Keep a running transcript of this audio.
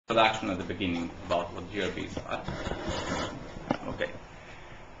introduction at the beginning about what GRBs are. Okay.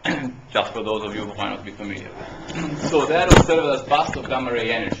 Just for those of you who might not be familiar with. So they are observed as bursts of gamma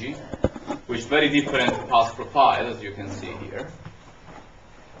ray energy, with very different pulse profile, as you can see here.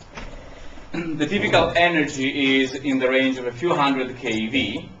 The typical energy is in the range of a few hundred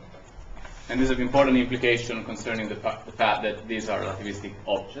keV, and this is an important implication concerning the fact that these are relativistic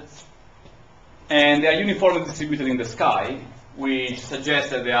objects. And they are uniformly distributed in the sky, which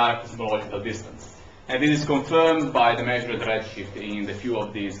suggests that they are at cosmological distance. And this is confirmed by the measured redshift in the few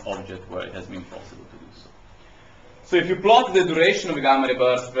of these objects where it has been possible to do so. So if you plot the duration of a gamma ray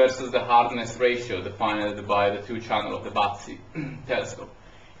burst versus the hardness ratio defined by the two-channel of the Bucciantini telescope,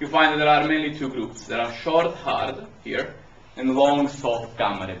 you find that there are mainly two groups. There are short hard here and long soft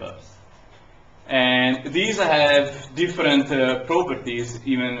gamma ray bursts. And these have different properties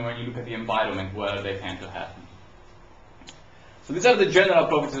even when you look at the environment where they tend to happen. So these are the general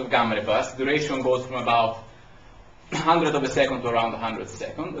properties of gamma ray bursts. Duration goes from about 100th of a second to around 100th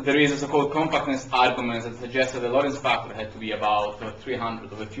second. There is a so-called compactness argument that suggests that the Lorentz factor had to be about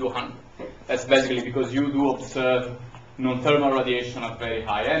 300 of a few hundred. That's basically because you do observe non-thermal radiation at very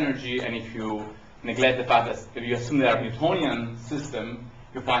high energy, and if you neglect the fact that if you assume they are Newtonian system,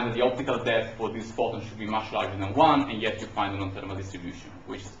 you find that the optical depth for these photons should be much larger than 1, and yet you find a non-thermal distribution,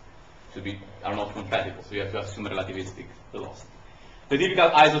 which are not compatible, so you have to assume relativistic velocity. The typical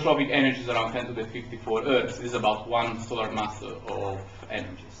isotropic energy is around 10 to the 54 Earths. This is about 1 solar mass of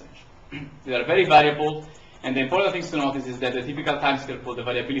energy, essentially. They are very variable, and the important thing to notice is that the typical timescale for the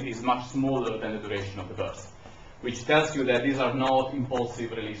variability is much smaller than the duration of the burst, which tells you that these are not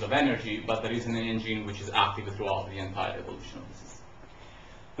impulsive release of energy, but there is an engine which is active throughout the entire evolution of the system.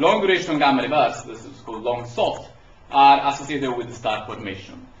 Long duration gamma ray bursts, this is called long soft, are associated with the star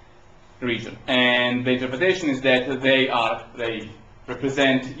formation region. And the interpretation is that they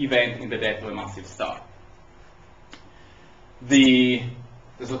represent event in the death of a massive star. The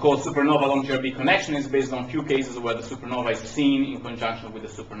so-called supernova long GRB connection is based on a few cases where the supernova is seen in conjunction with the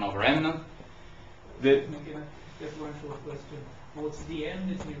supernova remnant. Just one short question. What's the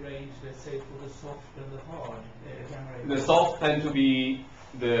energy range, let's say, for the soft and the hard gamma ray? The soft tend to be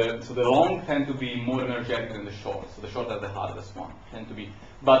the long tend to be more energetic than the short. So the short are the hardest one tend to be.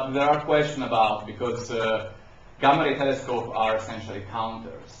 But there are questions about, because gamma ray telescopes are essentially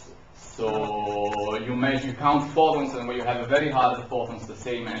counters. So you count photons, and when you have a very hard photons, the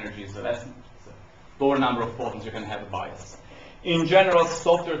same energy is less. Lower number of photons, you can have a bias. In general,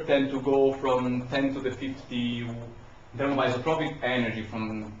 softer tend to go from 10 to the 50, in terms of isotropic energy,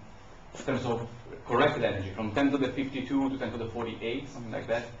 in terms of corrected energy, from 10 to the 52 to 10 to the 48, something like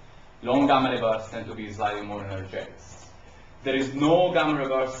that. Long gamma ray bursts tend to be slightly more energetic. There is no gamma ray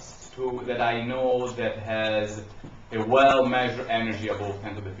burst that I know that has a well-measured energy above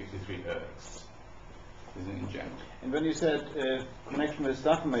 10 to the 53 Earths, in general. And when you said connection with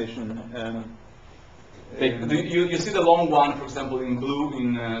star formation, you see the long one, for example, in blue,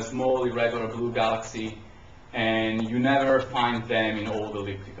 in a small irregular blue galaxy, and you never find them in old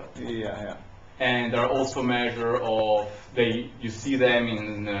elliptical. Yeah. And there are also measure of, you see them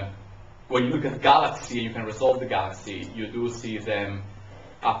in, when you look at galaxy, you can resolve the galaxy, you do see them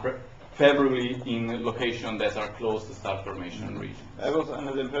favorably in locations that are close to star formation region. I was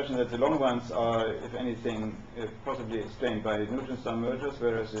under the impression that the long ones are, if anything, possibly explained by neutron star mergers,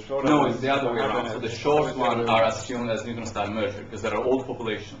 whereas the shorter No, ones it's the other way around. So the short ones are assumed as neutron star merger because there are old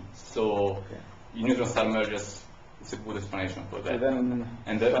populations. So neutron star mergers is a good explanation for that.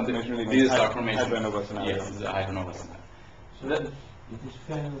 So these are formation. Hypernova scenario. Yes, it's a hypernova scenario. So that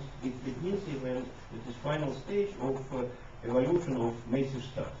it means it is final stage of evolution of massive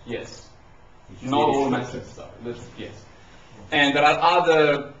stars. Yes. Not all massive stars. Yes. And there are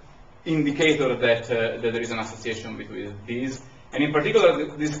other indicators that there is an association between these, and in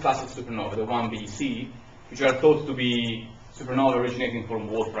particular this class of supernova, the 1bc, which are thought to be supernova originating from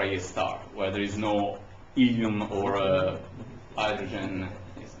Wolf-Rayet star, where there is no helium or hydrogen.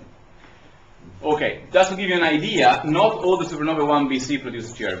 Okay, just to give you an idea, not all the supernova 1bc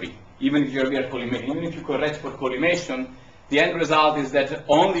produce GRB. Even if GRB are collimation, even if you correct for collimation, the end result is that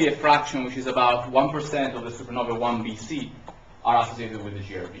only a fraction, which is about 1% of the supernova 1bc, are associated with the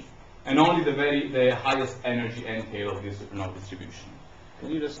GRB. And only the highest energy end tail of the supernova distribution.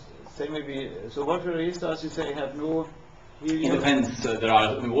 Can you just say maybe, so Wolf-Rayet stars you say have no helium? It depends. There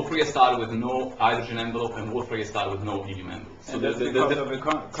are Wolf-Rayet star with no hydrogen envelope and Wolf-Rayet star with no helium envelope. So that's because of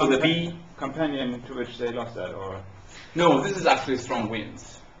a companion to which they lost that, or? No, this is actually strong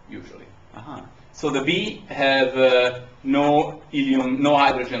winds, usually. So the B have no helium, no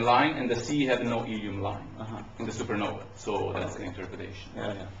hydrogen line, and the C have no helium line in the supernova. So that's the interpretation.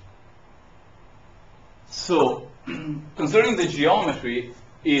 Yeah, yeah. So concerning the geometry,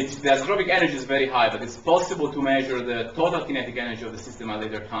 the isotropic energy is very high, but it's possible to measure the total kinetic energy of the system at a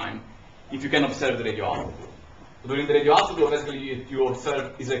later time if you can observe the radioisotope. So during the radioisotope, basically you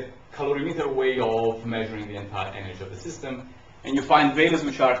observe is a calorimeter way of measuring the entire energy of the system, and you find values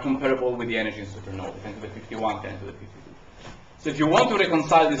which are comparable with the energy in supernova, 10 to the 51, 10 to the 52. So if you want to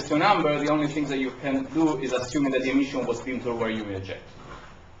reconcile these two numbers, the only things that you can do is assuming that the emission was beamed toward where you eject.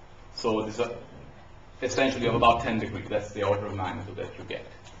 So this is essentially of about 10 degrees. That's the order of magnitude that you get.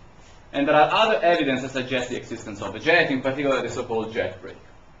 And there are other evidence that suggests the existence of a jet, in particular the so-called jet break.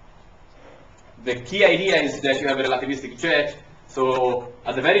 The key idea is that you have a relativistic jet, so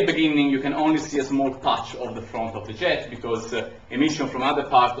at the very beginning you can only see a small touch of the front of the jet because emission from other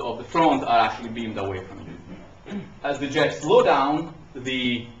parts of the front are actually beamed away from you. As the jet slows down,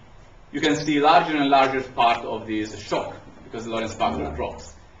 you can see larger and larger part of this shock because the Lorentz factor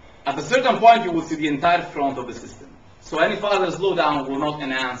drops. At a certain point, you will see the entire front of the system. So any further slowdown will not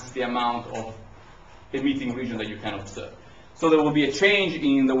enhance the amount of emitting region that you can observe. So there will be a change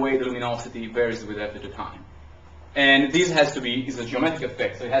in the way the luminosity varies with respect to time. And this has to be, is a geometric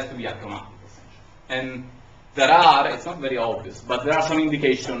effect, so it has to be achromatic, essentially. And there are, it's not very obvious, but there are some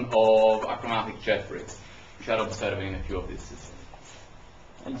indication of achromatic jet breaks, which are observed in a few of these systems.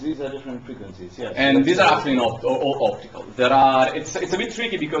 And these are different frequencies, yes. And these are actually not all optical. There are, it's a bit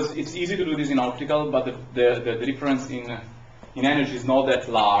tricky because it's easy to do this in optical, but the difference in energy is not that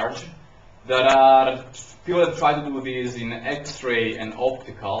large. There are people that try to do this in X-ray and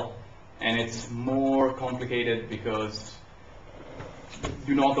optical, and it's more complicated because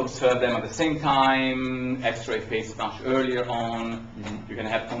you not observe them at the same time. X-ray phases much earlier on. You can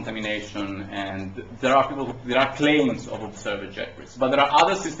have contamination, and there are claims of observed jet breaks. But there are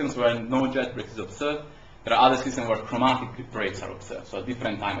other systems where no jet break is observed. There are other systems where chromatic breaks are observed, so at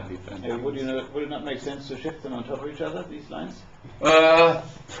different time at different times. Would it not make sense to shift them on top of each other, these lines?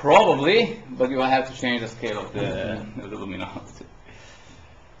 Probably, but you will have to change the scale of the luminosity.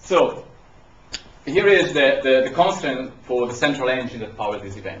 So here is the constant for the central engine that powers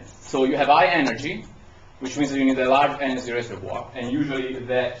these events. So you have high energy, which means that you need a large energy reservoir, and usually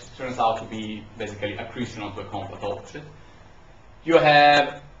that turns out to be basically accretion onto a compact object. You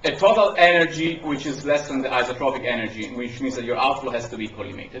have a total energy which is less than the isotropic energy, which means that your outflow has to be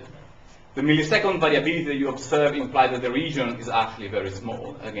collimated. The millisecond variability that you observe implies that the region is actually very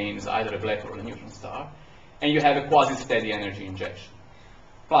small. Again, it's either a black hole or a neutron star. And you have a quasi-steady energy injection.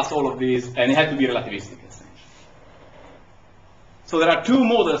 Plus all of these, and it has to be relativistic, essentially. So there are two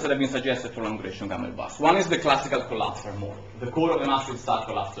models that have been suggested for long-duration gamma bursts. One is the classical collapsar model. The core of the massive star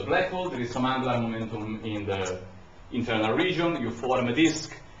collapses a black hole. There is some angular momentum in the internal region. You form a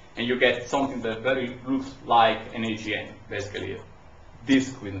disk, and you get something that very looks like an AGN, basically a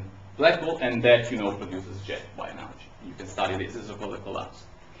disk with a black hole, and that produces jet by analogy. You can study this as a collapse.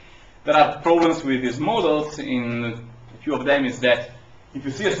 There are problems with these models. In a few of them is that if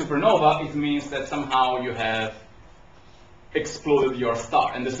you see a supernova, it means that somehow you have exploded your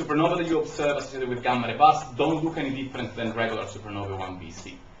star. And the supernova that you observe associated with gamma ray bursts don't look any different than regular supernova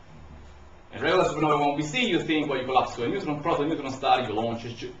 1bc. In regular supernova 1bc, you think, well, you collapse to a neutron, proto-neutron star, you launch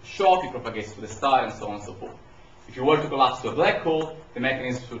a shock, it propagates to the star, and so on and so forth. If you were to collapse to a black hole, the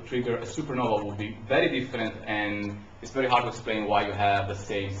mechanism to trigger a supernova would be very different, and it's very hard to explain why you have the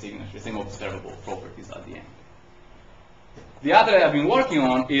same signature, the same observable properties at the end. The other I've been working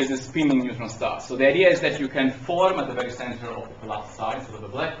on is the spinning neutron star. So the idea is that you can form at the very center of the collapsed star, instead of a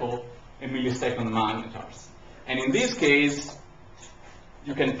black hole, a millisecond magnetars. And in this case,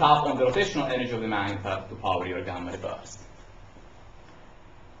 you can tap on the rotational energy of the magnetar to power your gamma ray burst.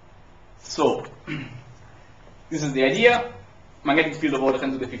 So, this is the idea. Magnetic field of order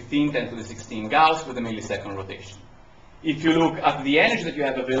 10 to the 15, 10 to the 16 Gauss with a millisecond rotation. If you look at the energy that you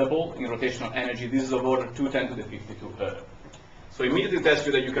have available in rotational energy, this is of order 2 10 to the 52 Earth. So immediately tells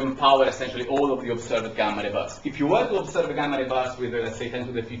you that you can power essentially all of the observed gamma ray bursts. If you were to observe a gamma ray burst with, let's say, 10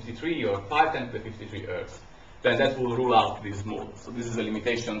 to the 53 or 5 10 to the 53 Earths, then that will rule out this model. So this is a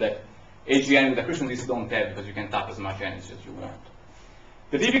limitation that AGN with accretion disks don't have because you can tap as much energy as you want.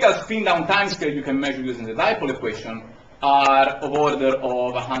 The typical spin down timescale you can measure using the dipole equation are of order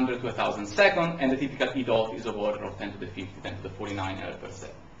of 100 to 1,000 seconds, and the typical E dot is of order of 10 to the 50, 10 to the 49 erg per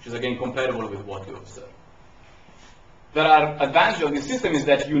second, which is again comparable with what you observe. There are advantages of this system is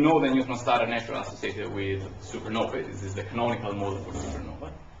that you know the neutron star are naturally associated with supernovae. This is the canonical model for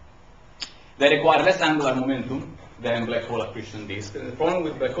supernova. They require less angular momentum than black hole accretion disk. And the problem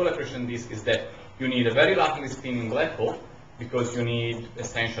with black hole accretion disk is that you need a very rapidly spinning black hole because you need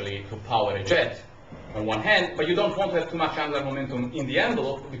essentially to power a jet on one hand, but you don't want to have too much angular momentum in the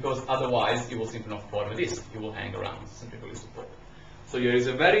envelope because otherwise you will simply not form a disk. You will hang around centrifugally support. So there is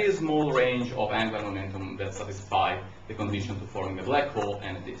a very small range of angular momentum that satisfy the condition to forming a black hole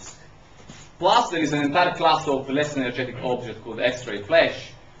and a disk. Plus, there is an entire class of less energetic objects called X-ray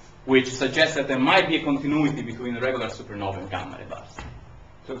flash, which suggests that there might be a continuity between regular supernova and gamma ray bursts.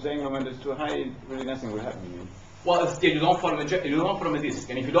 So if the angular momentum is too high, really nothing will happen. You mean? Well, you don't form a jet, you don't form a disk,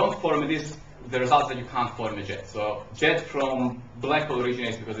 and if you don't form a disk, the result is that you can't form a jet. So jet from black hole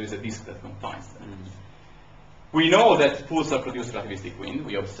originates because there is a disk that confines them. We know that pulsars produce relativistic wind,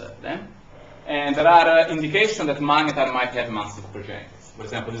 we observe them, and there are indications that magnetar might have massive progenitors. For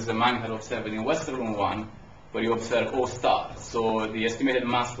example, this is a magnetar observed in Western Room 1, where you observe O star. So the estimated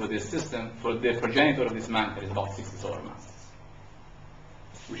mass for this system, for the progenitor of this magnetar, is about 60 solar masses,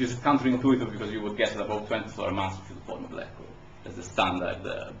 which is counterintuitive because you would guess that about 20 solar masses should form a black hole. That's the standard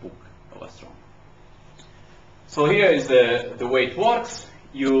book of astronomy. So here is the way it works.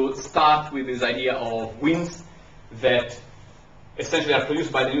 You start with this idea of winds that essentially are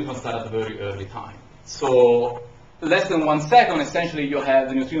produced by the neutron star at a very early time. So less than 1 second, essentially you have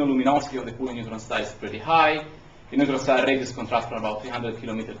the neutrino luminosity of the cooling neutron star is pretty high. The neutron star radius contrasts from about 300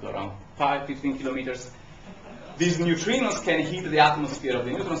 kilometers to around 15 kilometers. These neutrinos can heat the atmosphere of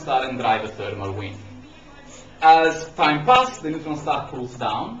the neutron star and drive a thermal wind. As time passes, the neutron star cools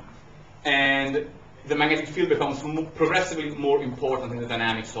down, and the magnetic field becomes progressively more important in the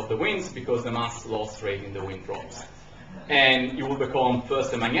dynamics of the winds because the mass loss rate in the wind drops. And you will become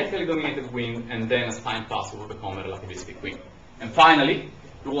first a magnetically dominated wind, and then as time passes, it will become a relativistic wind. And finally,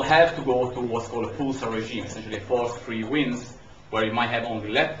 you will have to go to what's called a pulsar regime, essentially a force-free winds, where you might have only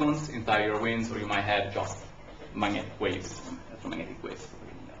leptons inside your winds, or you might have just magnetic waves, electromagnetic waves.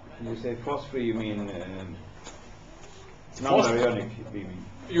 When you say force-free, you mean non-baryonic beaming?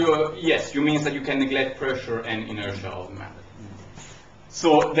 Yes, you mean that you can neglect pressure and inertia of the matter.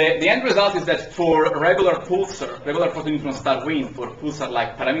 So the end result is that for regular pulsar, regular protoneutron star wind, for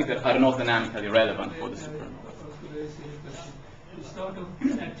pulsar-like parameters are not dynamically relevant for the supernova. You start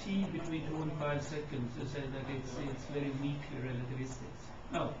off at t between 2 and 5 seconds, you say that it's very weakly relativistic.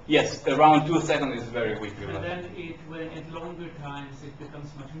 No. Yes, around 2 seconds is very weak. And then when at longer times it becomes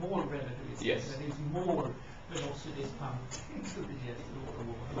much more relativistic. Yes. That is more velocity is pumped into the jet.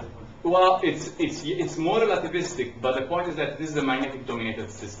 Well, it's more relativistic, but the point is that this is a magnetic dominated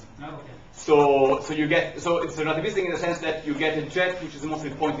system. Oh, okay. So it's relativistic in the sense that you get a jet which is mostly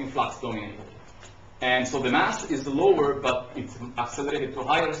pointing flux dominated. And so the mass is lower, but it's accelerated to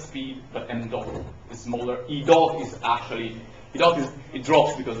higher speed, but m dot is smaller. E dot is actually, it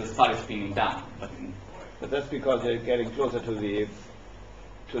drops because the star is spinning down. But that's because they're getting closer to the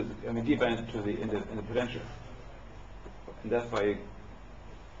deeper into the potential. And that's why you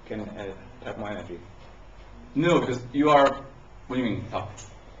can have more energy. No, because you are, what do you mean,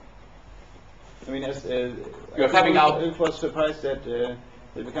 tough? I mean, as you're tapping out. I was surprised that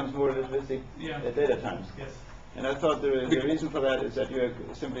it becomes more relativistic at later times. Yes. And I thought the reason for that is that you are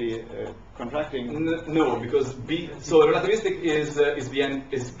simply contracting. No, because so relativistic is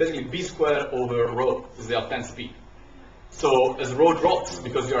basically b squared over rho, is the Alfvén speed. So as rho drops,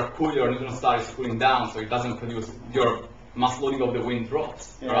 because your neutron star is cooling down, so it doesn't produce, your mass loading of the wind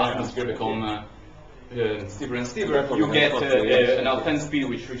drops. Your atmosphere becomes steeper and steeper. You get an Alfvén speed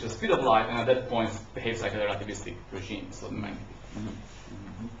which reaches the speed of light, and at that point behaves like a relativistic regime. So the magnetic.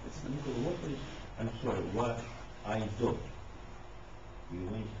 I'm sorry, what I dot? You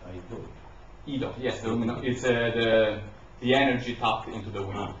mean I dot? E dot, yes, it's the energy tapped into the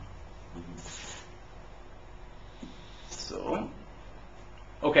wind. So,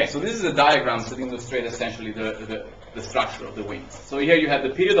 okay, so this is a diagram that illustrates essentially the structure of the winds. So here you have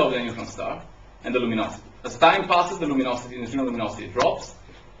the period of the neutron star and the luminosity. As time passes, the neutrino luminosity drops,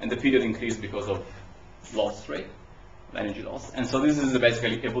 and the period increases because of loss rate, energy loss. And so this is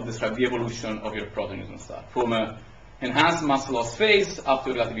basically able to describe the evolution of your protoneutron star from an enhanced mass loss phase up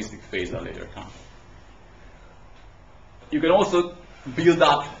to a relativistic phase at a later time. You can also build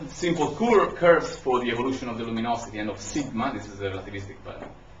up simple curves for the evolution of the luminosity and of sigma. This is a relativistic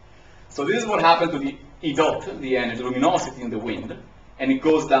parameter. So this is what happened to the E dot, the energy luminosity in the wind, and it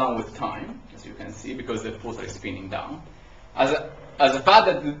goes down with time, as you can see, because the pulsar is spinning down. As a fact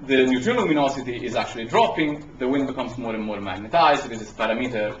that the neutrino luminosity is actually dropping, the wind becomes more and more magnetized. There is this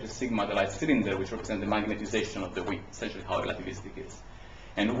parameter, which is sigma, the light cylinder, which represents the magnetization of the wind, essentially how relativistic it is.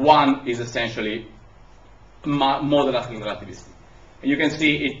 And 1 is essentially moderately relativistic. And you can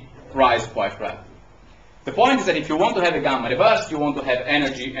see it rise quite rapidly. The point is that if you want to have a gamma reverse, you want to have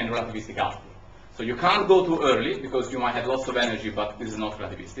energy and relativistic output. So you can't go too early because you might have lots of energy, but this is not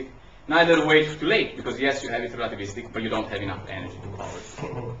relativistic. Neither wait too late because yes, you have it relativistic, but you don't have enough energy to power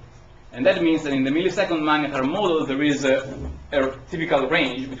it. And that means that in the millisecond magnetar model, there is a typical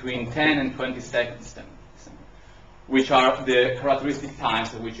range between 10 and 20 seconds, which are the characteristic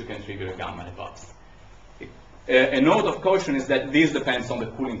times at which you can trigger a gamma ray burst. A note of caution is that this depends on the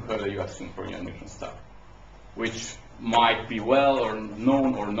cooling curve that you assume for your neutron star, which might be well or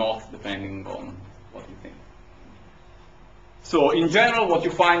known or not, depending on what you think. So in general, what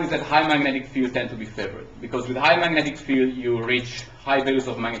you find is that high magnetic fields tend to be favored, because with high magnetic field, you reach high values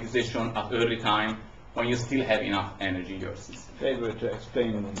of magnetization at early time when you still have enough energy in your system. Favored to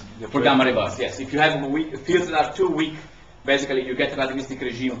explain the For gamma ray bursts, yes. If you have fields that are too weak, basically you get a relativistic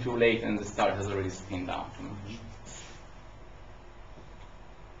regime too late and the star has already spun down too much.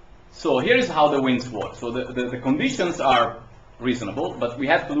 So here is how the winds work. So the conditions are reasonable, but we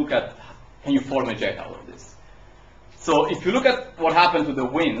have to look at, can you form a jet out of this? So if you look at what happened to the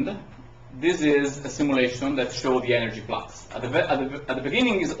wind, this is a simulation that shows the energy flux. At the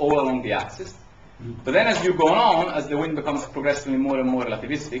beginning is all along the axis, but then as you go on, as the wind becomes progressively more and more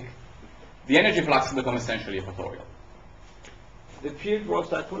relativistic, the energy flux becomes essentially equatorial. The field was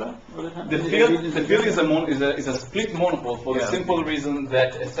dipolar all the time? The field is a split monopole for the simple reason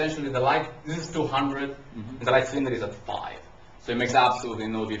that essentially the light, this is 200, and the light cylinder is at 5. So it makes absolutely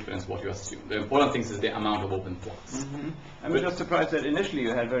no difference what you assume. The important thing is the amount of open flux. I'm just surprised that initially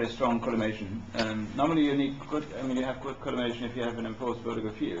you had very strong collimation. Normally you need good, you have good collimation if you have an imposed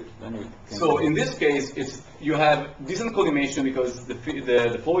vertical field. Then you can so in this case, you have decent collimation because the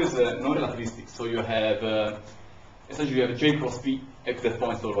flow is non-relativistic. So you have essentially you have a J cross P that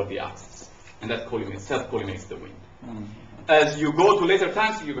points over the axis, and that self-collimates the wind. As you go to later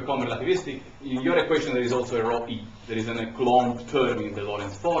times, you become relativistic. In your equation, there is also a rho E. There is a Coulomb term in the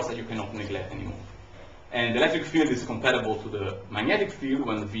Lorentz force that you cannot neglect anymore. And the electric field is comparable to the magnetic field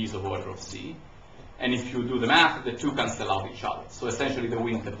when V is of order of C. And if you do the math, the two cancel out each other. So essentially, the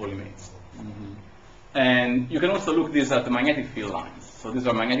wind collimates. And you can also look this at the magnetic field lines. So these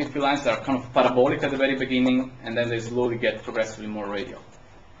are magnetic field lines that are kind of parabolic at the very beginning, and then they slowly get progressively more radial.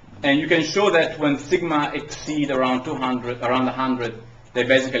 And you can show that when sigma exceed around 100, they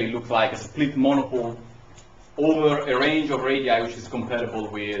basically look like a split monopole over a range of radii which is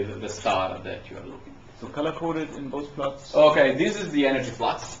comparable with the star that you are looking at. So color-coded in both plots? Okay, this is the energy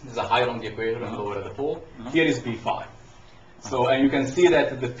flux. This is higher on the equator and lower at the pole. Here is B5. So, and you can see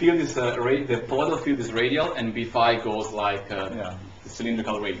that the field is, the toroidal field is radial, and B5 goes like the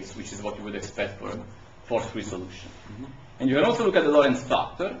cylindrical radius, which is what you would expect for a force-free solution. And you can also look at the Lorentz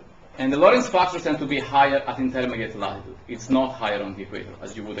factor, and the Lorentz factors tend to be higher at intermediate latitude. It's not higher on the equator,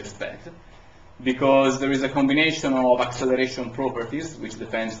 as you would expect, because there is a combination of acceleration properties, which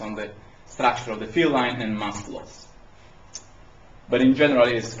depends on the structure of the field line and mass loss. But in general,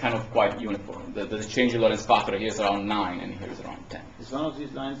 it's kind of quite uniform. The change in Lorentz factor here is around 9, and here is around 10. Is one of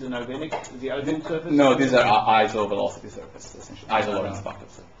these lines an Alvinic, the Alvin surface? No, these are iso-velocity surface, essentially, iso-Lorentz factor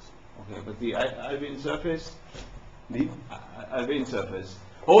surface. Okay, but the Alvin surface? The? Alvin surface.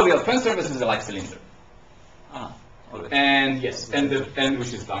 Oh, the Alfvén surface is a light cylinder. All right. And yes, and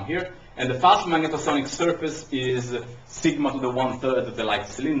which is down here. And the fast magnetosonic surface is sigma to the 1/3 of the light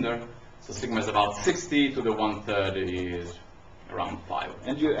cylinder. So sigma is about 60, to the 1/3 is around 5.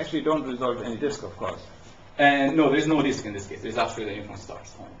 And you actually don't resolve any disk, of course. And no, there is no disk in this case. There is actually the neutron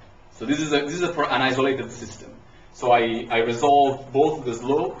stars only. So this is an isolated system. So I resolve both the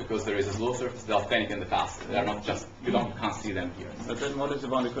slow, because there is a slow surface, the Alfvénic and the fast. They are not just, you can't see them here. But then what is the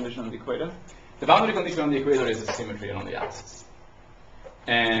boundary condition on the equator? The boundary condition on the equator is a symmetry on the axis.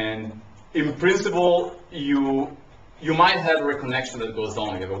 And in principle, you might have a reconnection that goes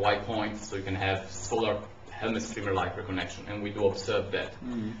on. You have a white point, so you can have solar helmet streamer-like reconnection, and we do observe that.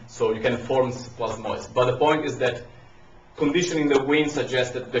 So you can form plasmoids. But the point is that conditioning the wind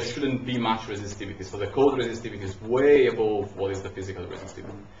suggests that there shouldn't be much resistivity. So the code resistivity is way above what is the physical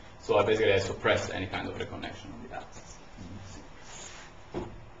resistivity. So basically I suppress any kind of reconnection on the axis.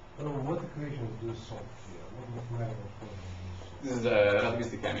 What equations do you solve here? What mathematical formula do you solve? This is a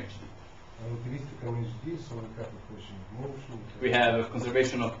relativistic MHD. Relativistic MHD, so we have equation of motion. We have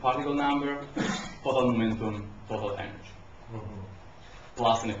conservation of particle number, total momentum, total energy.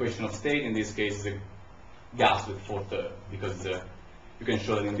 Plus an equation of state, in this case the gas with 4/3, because you can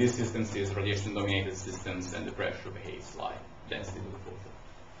show that in these systems is radiation-dominated systems and the pressure behaves like density to the 4/3.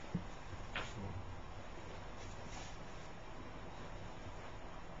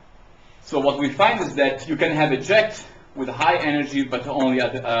 So what we find is that you can have a jet with high energy, but only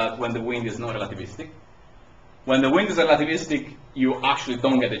when the wind is not relativistic. When the wind is relativistic, you actually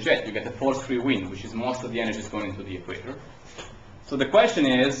don't get a jet, you get a force-free wind, which is most of the energy is going into the equator. So the question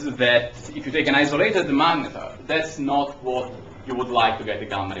is that if you take an isolated magnetar, that's not what you would like to get a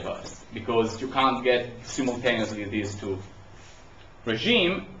gamma reverse, because you can't get simultaneously these two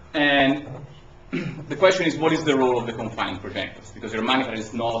regimes. And the question is, what is the role of the confining projectors? Because your magnetar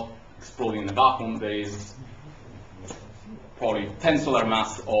is not exploding in a vacuum. There is probably 10 solar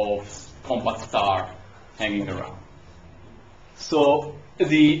mass of compact star hanging around. So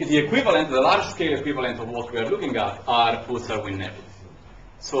the equivalent, the large-scale equivalent of what we are looking at are pulsar wind nebulae.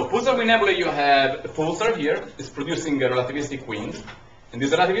 So pulsar wind nebulae, you have a pulsar here, is producing a relativistic wind, and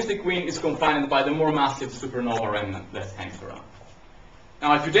this relativistic wind is confined by the more massive supernova remnant that hangs around.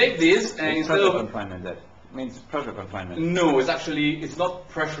 Now, if you take this and instead pressure of confinement, that means pressure confinement. no, it's not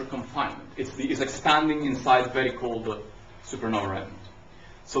pressure confinement. It's expanding inside very cold supernova remnant.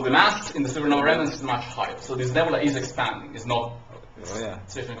 So the mass in the supernova remnant is much higher. So this nebula is expanding. It's not.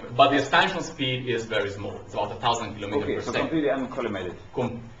 But the expansion speed is very small. It's about 1,000 kilometers per Okay, so second. completely uncollimated.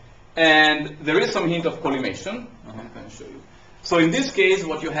 And there is some hint of collimation. I can show you. So in this case,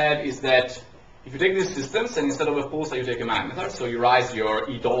 what you have is that if you take these systems and instead of a pulsar, you take a magnetar, so you rise your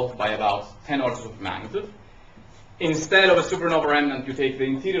E dot by about 10 orders of magnitude. Instead of a supernova remnant, you take the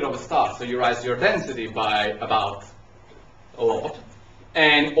interior of a star, so you rise your density by about a lot.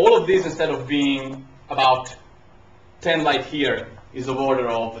 And all of this, instead of being about 10 light year, is of order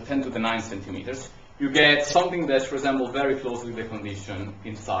of 10 to the 9 centimeters. You get something that resembles very closely the condition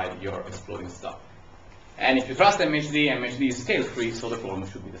inside your exploding star. And if you trust MHD, MHD is scale-free, so the formula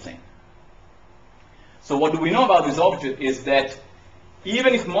should be the same. So what do we know about this object is that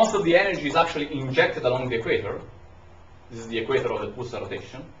even if most of the energy is actually injected along the equator, this is the equator of the pulsar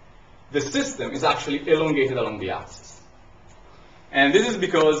rotation, the system is actually elongated along the axis. And this is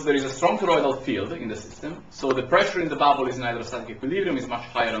because there is a strong toroidal field in the system, so the pressure in the bubble is in hydrostatic equilibrium is much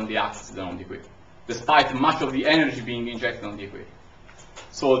higher on the axis than on the equator, despite much of the energy being injected on the equator.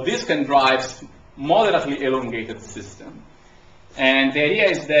 So this can drive moderately elongated system. And the idea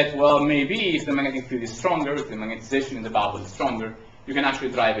is that, well, maybe if the magnetic field is stronger, if the magnetization in the bubble is stronger, you can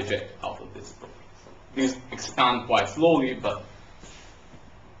actually drive a jet out of this. These expand quite slowly, but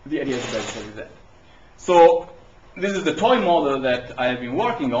the idea is basically that. So this is the toy model that I have been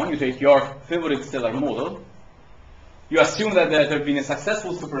working on. You take your favorite stellar model. You assume that there has been a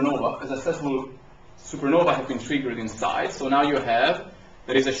successful supernova. A successful supernova has been triggered inside. So now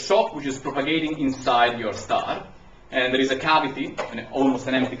there is a shock which is propagating inside your star. And there is a cavity, almost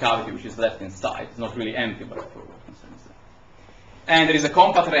an empty cavity, which is left inside. It's not really empty, but for what concerns that. And there is a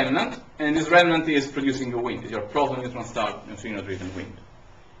compact remnant, and this remnant is producing a wind. It's your proton-neutron star neutrino-driven wind.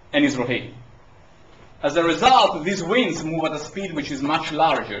 And it's rotating. As a result, these winds move at a speed which is much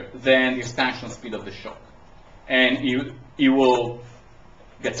larger than the expansion speed of the shock. And it will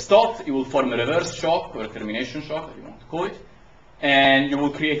get stopped, it will form a reverse shock, or a termination shock, if you want to call it, and you will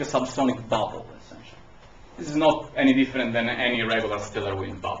create a subsonic bubble, essentially. This is not any different than any regular stellar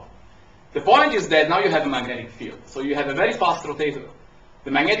wind bubble. The point is that now you have a magnetic field. So you have a very fast rotator.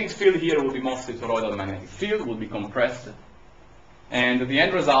 The magnetic field here will be mostly toroidal magnetic field, will be compressed. And the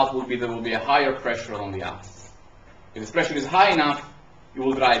end result will be there will be a higher pressure on the axis. If this pressure is high enough, it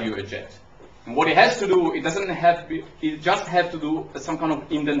will drive you a jet. And what it has to do, it just has to do some kind of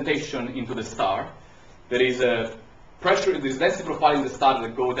indentation into the star. There is a pressure, there is density profile in the star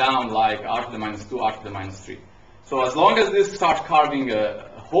that go down like r to the minus 2, r to the minus 3. So as long as this starts carving a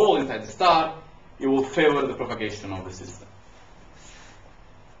hole inside the star, it will favor the propagation of the system.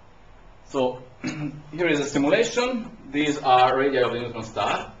 So here is a simulation. These are radii of the neutron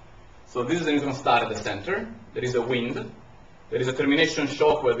star. So this is a neutron star at the center. There is a wind. There is a termination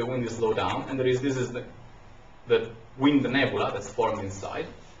shock where the wind is slowed down. And this is the wind nebula that's formed inside.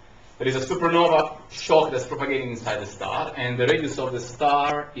 There is a supernova shock that's propagating inside the star. And the radius of the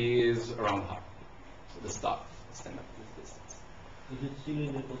star is around half. So the star is stand up to this distance. Is it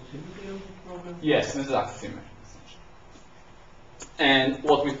cylindrical symmetry of the problem? Yes, this is axisymmetry. And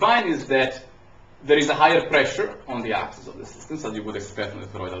what we find is that there is a higher pressure on the axis of the system, as you would expect from the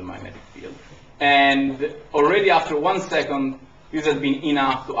toroidal magnetic field. And already after 1 second, this has been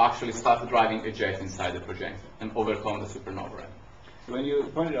enough to actually start driving a jet inside the projector and overcome the supernova remnant. So when you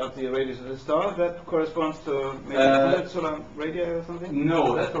pointed out the radius of the star, that corresponds to maybe 100 solar radii or something?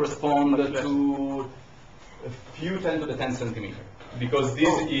 No, that corresponds to a few 10 to the 10 centimeter. Because this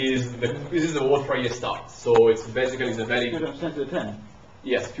is the Wolf-Rayet star, so it's basically the very... Few times 10 to the 10?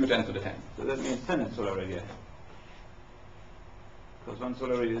 Yes, few 10 to the 10. So that means 10 solar radii. Because 1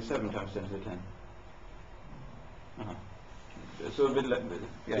 solar radii is 7 times 10 to the 10. So a bit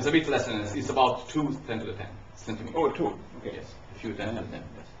yeah. It's a bit less than this. It's about 2 10 to the 10 centimeters. Oh, 2. Okay. Yes, a few 10 to the 10.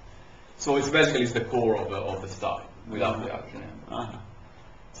 Yes. So it's basically the core of the star without the oxygen. Uh-huh.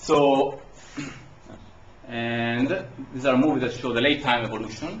 So, and these are movies that show the late time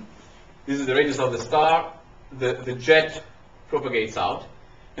evolution. This is the radius of the star. The jet propagates out,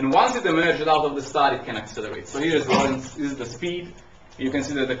 and once it emerges out of the star, it can accelerate. So here is Lorentz. This is the speed. You can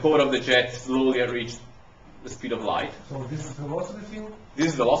see that the core of the jet slowly reached the speed of light. So this is velocity field? This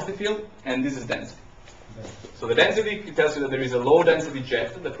is velocity field, and this is density. So the density tells you that there is a low density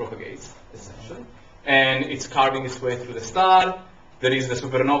jet that propagates, essentially, and it's carving its way through the star. There is the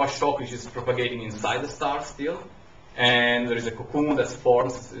supernova shock, which is propagating inside the star still, and there is a cocoon that's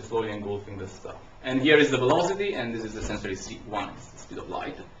formed, slowly engulfing the star. And here is the velocity, and this is essentially C1, it's the speed of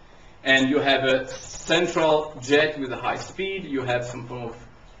light. And you have a central jet with a high speed. You have some form of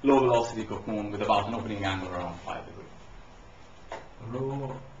low velocity cocoon with about an opening angle around 5 degrees.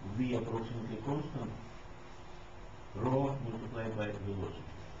 Rho V approximately constant. Rho multiplied by velocity.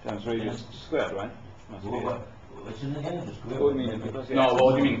 Times radius squared, right? Must be. It's an energy square. Oh, you mean because No,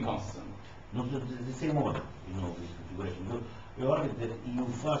 what do you mean constant? No, the same order, you know, this configuration. We ordered that EU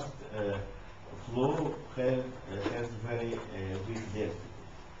fast flow has very weak density.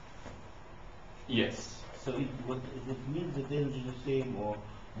 Yes. So it means that energy is the same or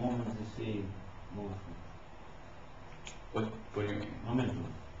moment is the same motion. What do you mean? Momentum.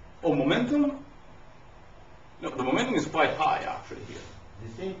 Oh, momentum? No, the momentum is quite high actually here.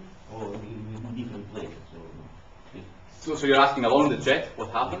 The same or in different places. So you're asking along the jet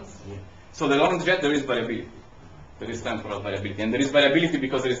what happens? Yeah. So along the jet there is variability. There is temporal variability. And there is variability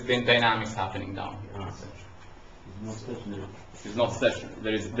because there is dynamics happening down here. It's not stationary. It's not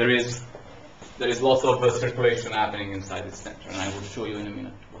stationary. There is lots of circulation happening inside the center, and I will show you in a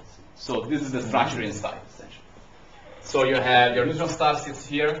minute. So this is the structure inside, essentially. So you have your neutron star sits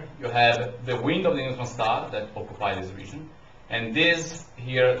here. You have the wind of the neutron star that occupies this region, and this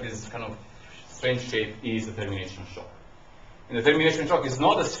here, this kind of strange shape, is the termination shock. And the termination shock is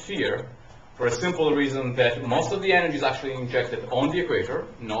not a sphere for a simple reason that most of the energy is actually injected on the equator,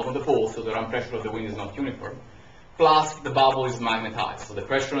 not on the poles, so the run pressure of the wind is not uniform. Plus, the bubble is magnetized, so the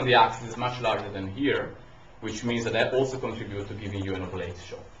pressure on the axis is much larger than here, which means that also contributes to giving you an oblate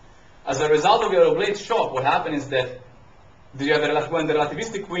shock. As a result of your oblate shock, what happens is that when the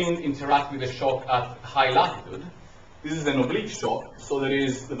relativistic wind interacts with the shock at high latitude, this is an oblique shock, so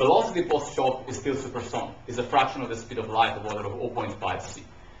the velocity post-shock is still supersonic. It's a fraction of the speed of light of order of 0.5 c.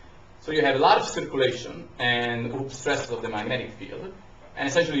 So you have large circulation and stresses of the magnetic field, and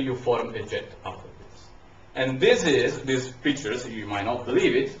essentially you form a jet out of this. And these pictures, you might not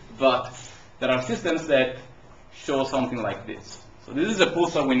believe it, but there are systems that show something like this. So this is a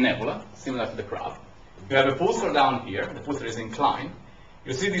pulsar wind nebula, similar to the crab. You have a pulsar down here, the pulsar is inclined.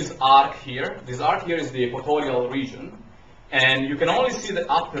 You see this arc here. This arc here is the equatorial region, and you can only see the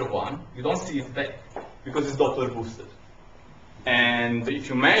upper one. You don't see it back because it's Doppler boosted. And if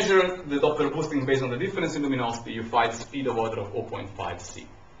you measure the Doppler boosting based on the difference in luminosity, you find speed of order of 0.5 c,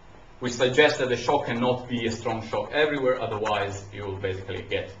 which suggests that the shock cannot be a strong shock everywhere, otherwise you will basically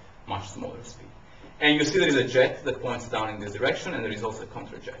get much smaller speed. And you see there is a jet that points down in this direction, and there is also a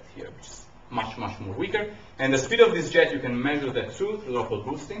counterjet here, which is much more weaker. And the speed of this jet, you can measure that through Doppler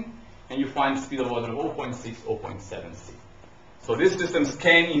boosting, and you find speed of order of 0.6, 0.7 c. So these systems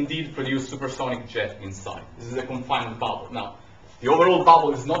can indeed produce supersonic jet inside. This is a confined bubble. Now, the overall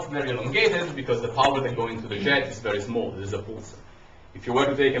bubble is not very elongated because the power that goes into the jet is very small. This is a pulsar. If you were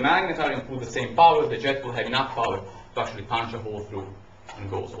to take a magnetar and put the same power, the jet will have enough power to actually punch a hole through and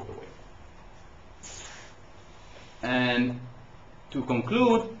goes all the way. And to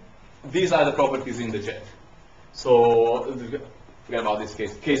conclude, these are the properties in the jet. So forget about this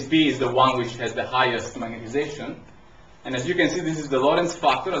case. Case B is the one which has the highest magnetization. And as you can see, this is the Lorentz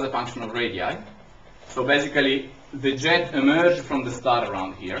factor as a function of radii. So basically, the jet emerged from the star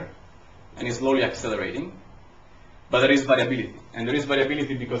around here and is slowly accelerating. But there is variability. And there is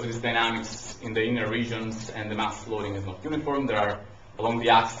variability because there is dynamics in the inner regions and the mass loading is not uniform. There are, along the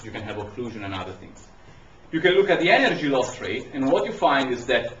axis, you can have occlusion and other things. You can look at the energy loss rate, and what you find is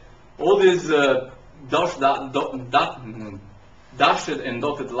that all these dashed and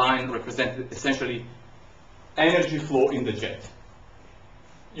dotted line represent essentially energy flow in the jet.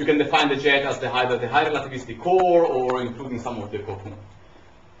 You can define the jet as either the high relativistic core or including some of the cocoon.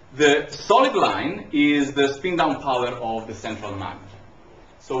 The solid line is the spin down power of the central magnet.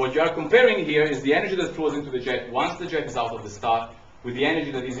 So what you are comparing here is the energy that flows into the jet once the jet is out of the star with the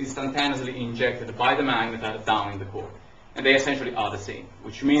energy that is instantaneously injected by the magnetar down in the core. And they essentially are the same,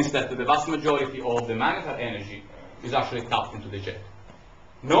 which means that the vast majority of the magnetar energy is actually tapped into the jet.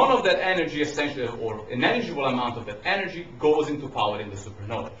 None of that energy, essentially, or a negligible amount of that energy, goes into powering the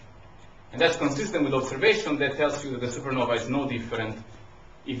supernova. And that's consistent with observation that tells you that the supernova is no different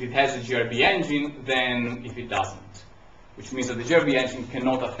if it has a GRB engine than if it doesn't, which means that the GRB engine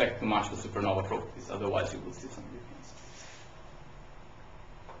cannot affect too much the supernova properties, otherwise you will see some difference.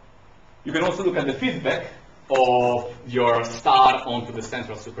 You can also look at the feedback of your star onto the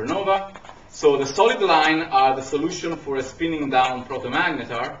central supernova. So the solid line are the solution for a spinning down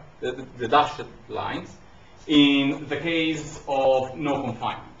protomagnetar, the dashed lines, in the case of no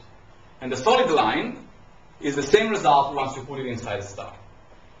confinement. And the solid line is the same result once you put it inside a star.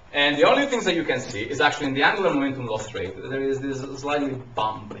 And the only things that you can see is actually in the angular momentum loss rate, there is this slightly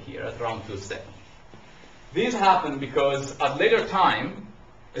bump here at around 2 seconds. This happened because at later time,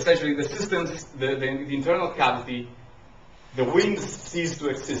 essentially the systems, the internal cavity, the wind ceased to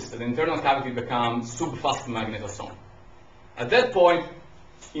exist, and the internal cavity becomes sub-fast magnetosonic. At that point,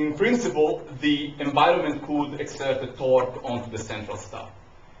 in principle, the environment could exert a torque onto the central star.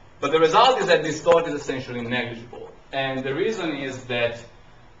 But the result is that this torque is essentially negligible. And the reason is that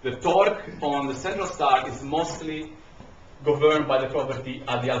the torque on the central star is mostly governed by the property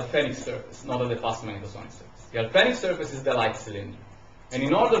at the alphenic surface, not at the fast magnetosonic surface. The alphenic surface is the light cylinder. And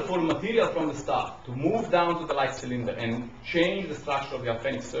in order for material from the star to move down to the light cylinder and change the structure of the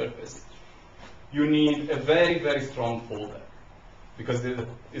alphenic surface, you need a very, very strong foldback, because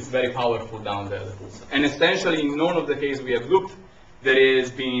it's very powerful down there, the pulsar. And essentially, in none of the cases we have looked, there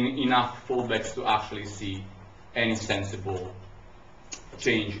has been enough foldbacks to actually see any sensible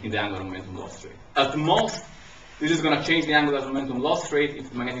change in the angular momentum loss rate. At most, this is going to change the angular momentum loss rate if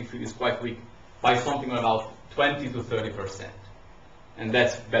the magnetic field is quite weak by something about 20 to 30%. And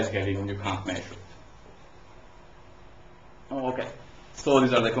that's basically when you can't measure it. Oh, okay. So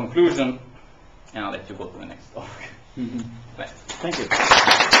these are the conclusion, and I'll let you go to the next topic. Thanks. Thank you.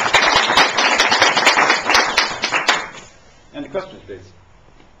 Any questions, please?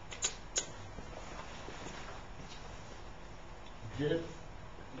 Jet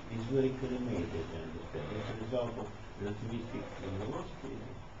is very collimated, I understand, as a result of relativistic velocity.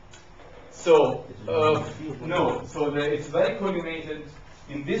 So, no, so it's very collimated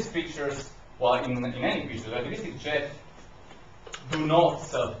in these pictures, well, in any picture, relativistic jets do not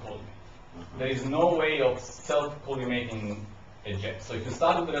self-collimate. There is no way of self-collimating a jet. So if you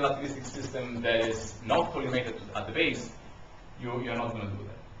start with a relativistic system that is not collimated at the base, you're not going to do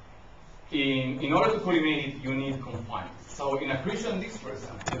that. In order to collimate it, you need confinement. So in accretion disks, for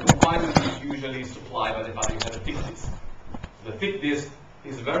example, the confinement is usually supplied by the fact that you have a thick disk. The thick disk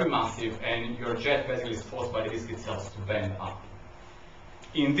is very massive, and your jet basically is forced by the disk itself to bend up.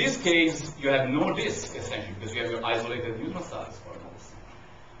 In this case, you have no disk, essentially, because you have your isolated neutron stars for this.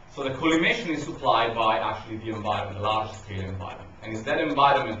 So the collimation is supplied by actually the environment, the large-scale environment. And it's that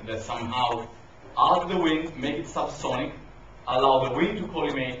environment that somehow, out of the wind, make it subsonic, allow the wind to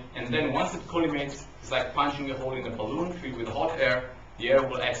collimate, and then once it collimates, it's like punching a hole in a balloon filled with hot air. The air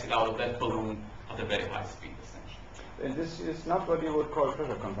will exit out of that balloon at a very high speed, essentially. And this is not what you would call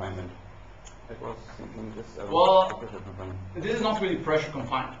pressure confinement. It was thinking this pressure confinement. This is not really pressure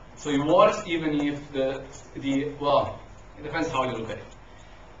confinement. So it works even if well, it depends how you look at it.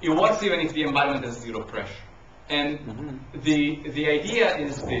 It works even if the environment has zero pressure. And the idea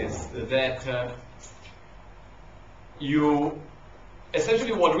is this, that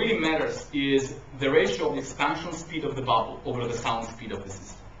essentially what really matters is the ratio of the expansion speed of the bubble over the sound speed of the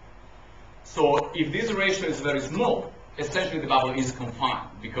system. So if this ratio is very small, essentially the bubble is confined,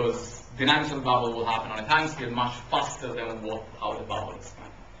 because dynamics of the bubble will happen on a time scale much faster than how the bubble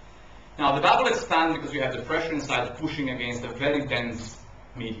expands. Now the bubble expands because you have the pressure inside pushing against a very dense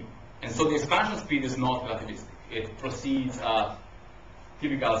medium. And so the expansion speed is not relativistic. It proceeds at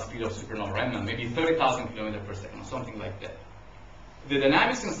typical speed of supernova remnant, maybe 30,000 kilometers per second, or something like that. The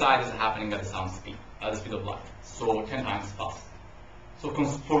dynamics inside is happening at the sound speed, at the speed of light, so 10 times faster. So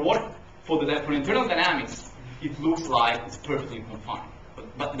for internal dynamics, it looks like it's perfectly confined,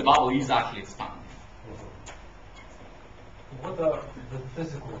 but the bubble is actually expanding. What are the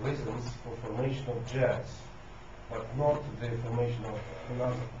physical reasons for formation of jets, but not the formation of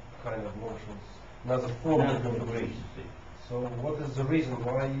another kind of motions, another form of configuration? So what is the reason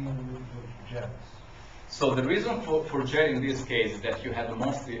why you use jets? So the reason for jet in this case is that you have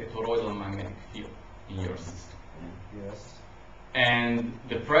mostly a toroidal magnetic field in your system. Yes. And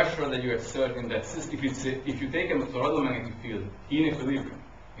the pressure that you exert in that system, if you take a toroidal magnetic field in equilibrium,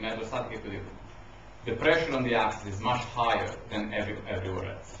 in hydrostatic equilibrium, the pressure on the axis is much higher than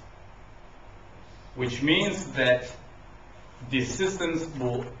everywhere else. Which means that these systems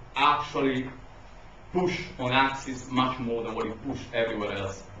will actually push on axis much more than what it push everywhere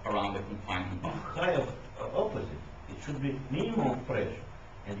else around the confinement bar. High of opposite. It should be minimum pressure.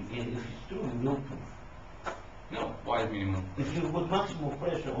 And if it's true, you will push. No, why is minimum? If you put maximum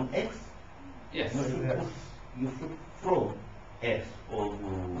pressure on X, Yes. you should throw X or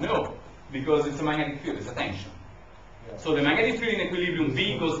No, because it's a magnetic field, it's a tension. Yeah. So the magnetic field in equilibrium,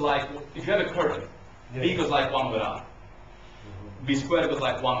 B goes like, if you have a current, B Yeah. goes like 1 over R. B squared goes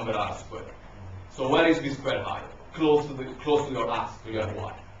like 1 over R squared. So where is B squared higher? Close to your axis, to your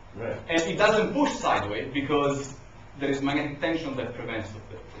Y. Right. And it doesn't push sideways because there is magnetic tension that prevents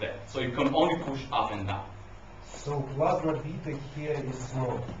that. So you can only push up and down. So plasma beta here is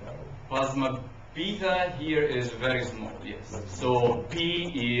small. Yeah? Plasma beta here is very small, yes. So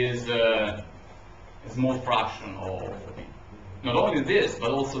P is a small fraction of B. Not only this,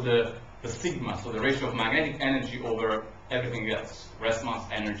 but also the sigma, so the ratio of magnetic energy over everything else, rest mass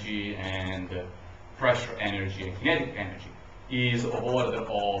energy and pressure energy and kinetic energy, is of order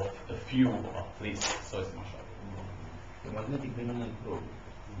of a few at least, so it's much higher. The magnetic dynamic problem.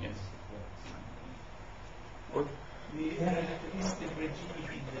 Yes. The relativistic regime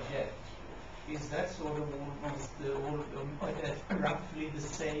in the jet, is that sort of almost at roughly the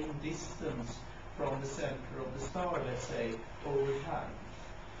same distance from the center of the star, let's say, over time?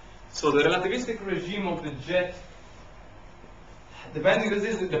 So the relativistic regime of the jet,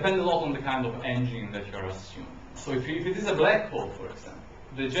 depends a lot on the kind of engine that you're assuming. So if it is a black hole, for example,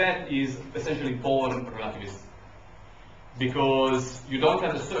 the jet is essentially born relativistic because you don't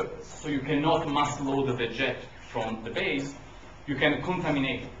have a surface, so you cannot mass load the jet from the base. You can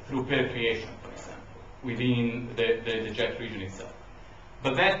contaminate it through permeation, for example, within the jet region itself.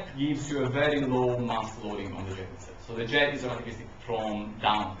 But that gives you a very low mass loading on the jet itself. So the jet is relativistic from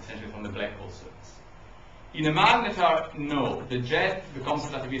down, essentially from the black hole surface. In a magnetar, no. The jet becomes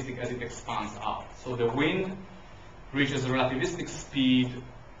relativistic as it expands out. So the wind reaches a relativistic speed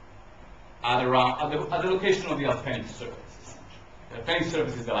at the location of the Alfvénic surface, essentially. The Alfvénic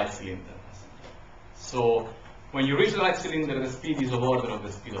surface is the light cylinder, essentially. So when you reach the light cylinder, the speed is of order of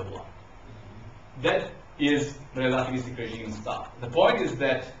the speed of light. That is the relativistic regime stuff. The point is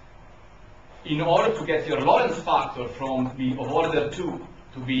that in order to get your Lorentz factor from be of order 2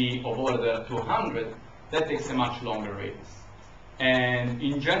 to be of order 200, that takes a much longer radius. And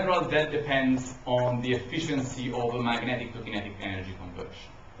in general, that depends on the efficiency of a magnetic to kinetic energy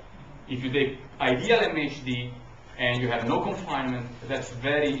conversion. If you take ideal MHD and you have no confinement, that's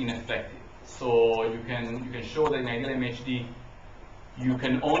very ineffective. So you can show that in ideal MHD, you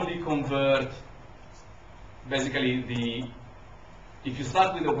can only convert basically if you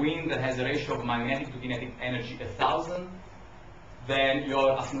start with a wind that has a ratio of magnetic to kinetic energy 1,000, then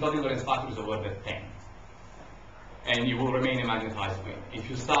your asymptotic Lorentz factor is of order 10. And you will remain a magnetized wind. If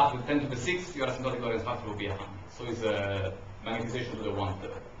you start with 10 to the 6, your asymptotic Lorentz factor will be 100. So it's a magnetization to the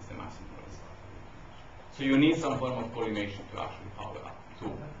 1/3 is the maximum Lorentz factor. So you need some form of collimation to actually power up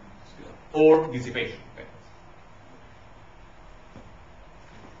to, or dissipation. Okay.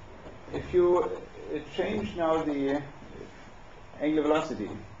 If you change now the angular velocity,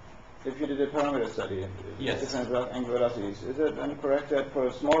 if you did a parameter study, Yes. different angular velocities, is it then correct that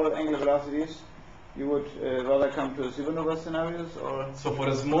for smaller angular velocities, you would rather come to supernova scenarios, or? So for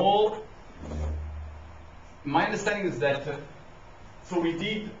a small, my understanding is that, so we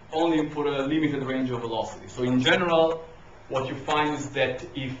did only for a limited range of velocity. So in general, what you find is that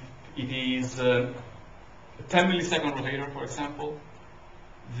if it is a 10 millisecond rotator, for example,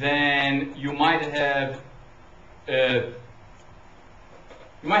 then you might have a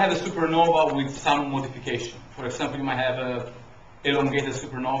supernova with some modification. For example, you might have a elongated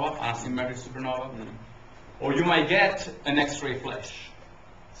supernova, asymmetric supernova, or you might get an X-ray flash.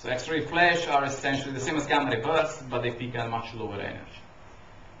 So X-ray flash are essentially the same as gamma ray bursts, but they peak at much lower energy.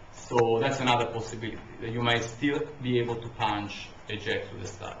 So that's another possibility, that you might still be able to punch a jet through the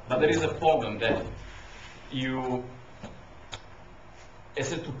star. But there is a problem that to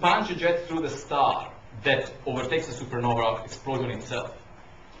punch a jet through the star that overtakes a supernova explosion itself,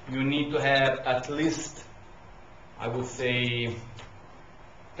 you need to have at least, I would say,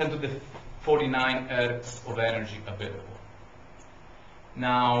 10 to the 49 ergs of energy available.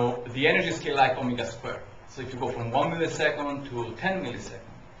 Now, the energy scale like omega squared. So if you go from 1 millisecond to 10 milliseconds,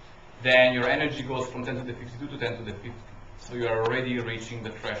 then your energy goes from 10 to the 52 to 10 to the 50. So you are already reaching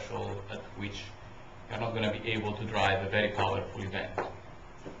the threshold at which you're not going to be able to drive a very powerful event.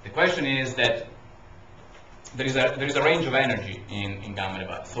 The question is that there is a range of energy in gamma ray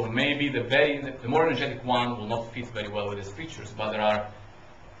bursts. So maybe the more energetic one will not fit very well with these features, but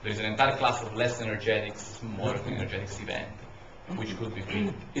there is an entire class of less energetics, more energetics event which could be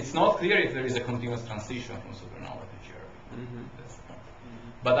free. It's not clear if there is a continuous transition from supernova to GRB. That's the point.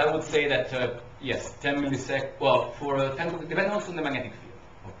 But I would say that, yes, 10 milliseconds, well, for 10, depending also on the magnetic field.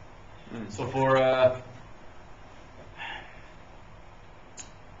 So for, I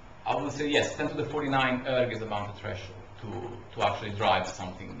would say, yes, 10 to the 49 erg is about the threshold to actually drive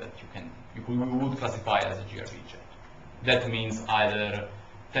something that you would classify as a GRB jet. That means either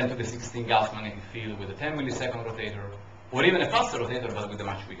 10 to the 16 Gauss magnetic field with a 10 millisecond rotator, or even a faster rotator but with a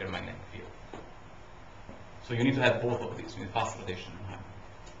much weaker magnetic field. So you need to have both of these, you need fast rotation and high.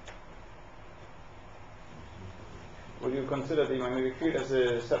 Would you consider the magnetic field as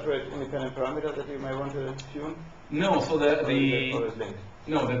a separate independent parameter that you may want to tune? No, so Or is linked?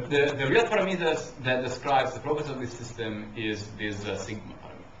 No, the real parameters that describes the properties of this system is this sigma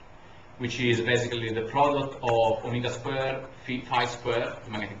parameter, which is basically the product of omega square, phi square,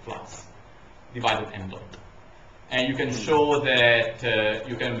 magnetic flux, divided m dot. And you can show that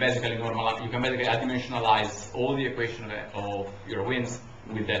you can basically adimensionalize all the equation of your winds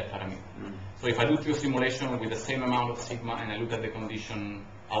with that parameter. So if I do two simulations with the same amount of sigma and I look at the condition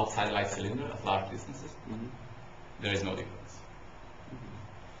outside the light cylinder at large distances, there is no difference.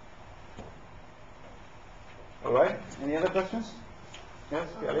 All right. Any other questions? Yes,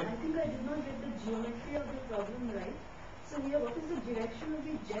 I Gary? think I did not get the geometry of the problem right. So here, what is the direction of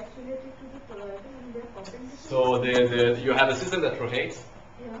the jets related to the toroidal and their perpendicular? So you have a system that rotates.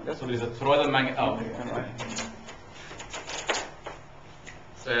 Yeah. So there is a toroidal magnet. Oh, okay.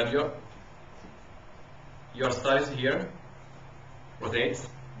 So you have your star is here, rotates.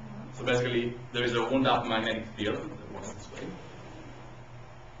 So basically, there is a wound-up magnetic field that works this way.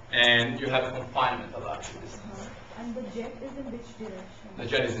 And you have a confinement at large distance. And the jet is in which direction? The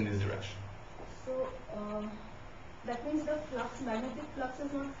jet is in this direction. So that means the flux, magnetic flux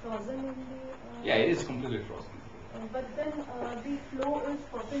is not frozen in the... Yeah, it is completely frozen. But then the flow is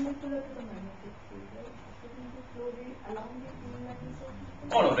perpendicular to the magnetic field, right? Shouldn't the flow be along the magnetic field?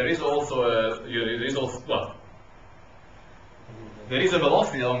 Oh no, there is also there is a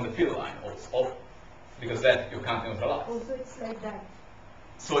velocity along the field line also, because that you can't neutralize. Also, it's like that.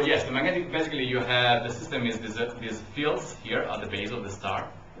 So yes, the magnetic, basically you have, the system is these fields here at the base of the star.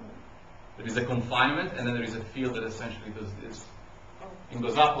 There is a confinement, and then there is a field that essentially does this. It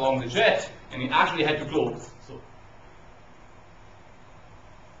goes up along the jet, and it actually had to close. So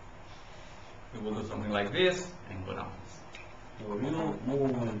it will do something like this, and go down. So real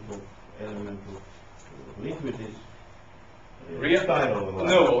movement of element of liquid is Real spiral.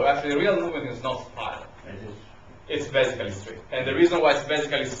 No, actually, real movement is not spiral. It is. It's basically straight. And the reason why it's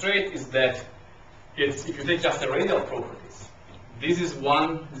basically straight is that if you take just the radial properties, this is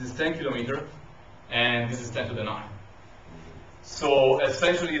 10 kilometer, and this is 10 to the 9. So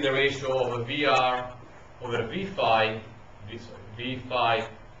essentially the ratio of a VR over V phi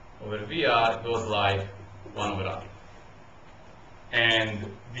over VR goes like 1 over R.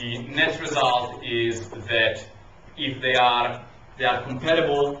 And the net result is that if they are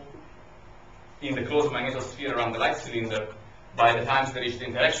comparable in the closed magnetosphere around the light cylinder, by the time they reach the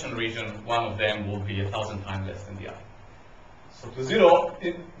interaction region, one of them will be 1,000 times less than the other. So to zero,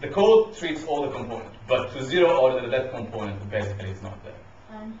 the code treats all the components, but to zero order that component basically is not there.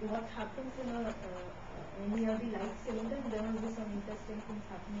 And what happens in near the light cylinder? There will be some interesting things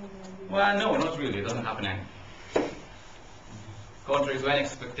happening near the... Well, no, not really. It doesn't happen anything. Contrary to any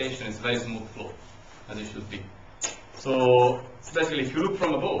expectation, it's very smooth flow, as it should be. So basically, if you look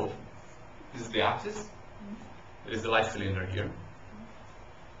from above, this is the axis. There is the light cylinder here,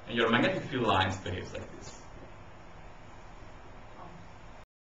 and your magnetic field lines behaves like this.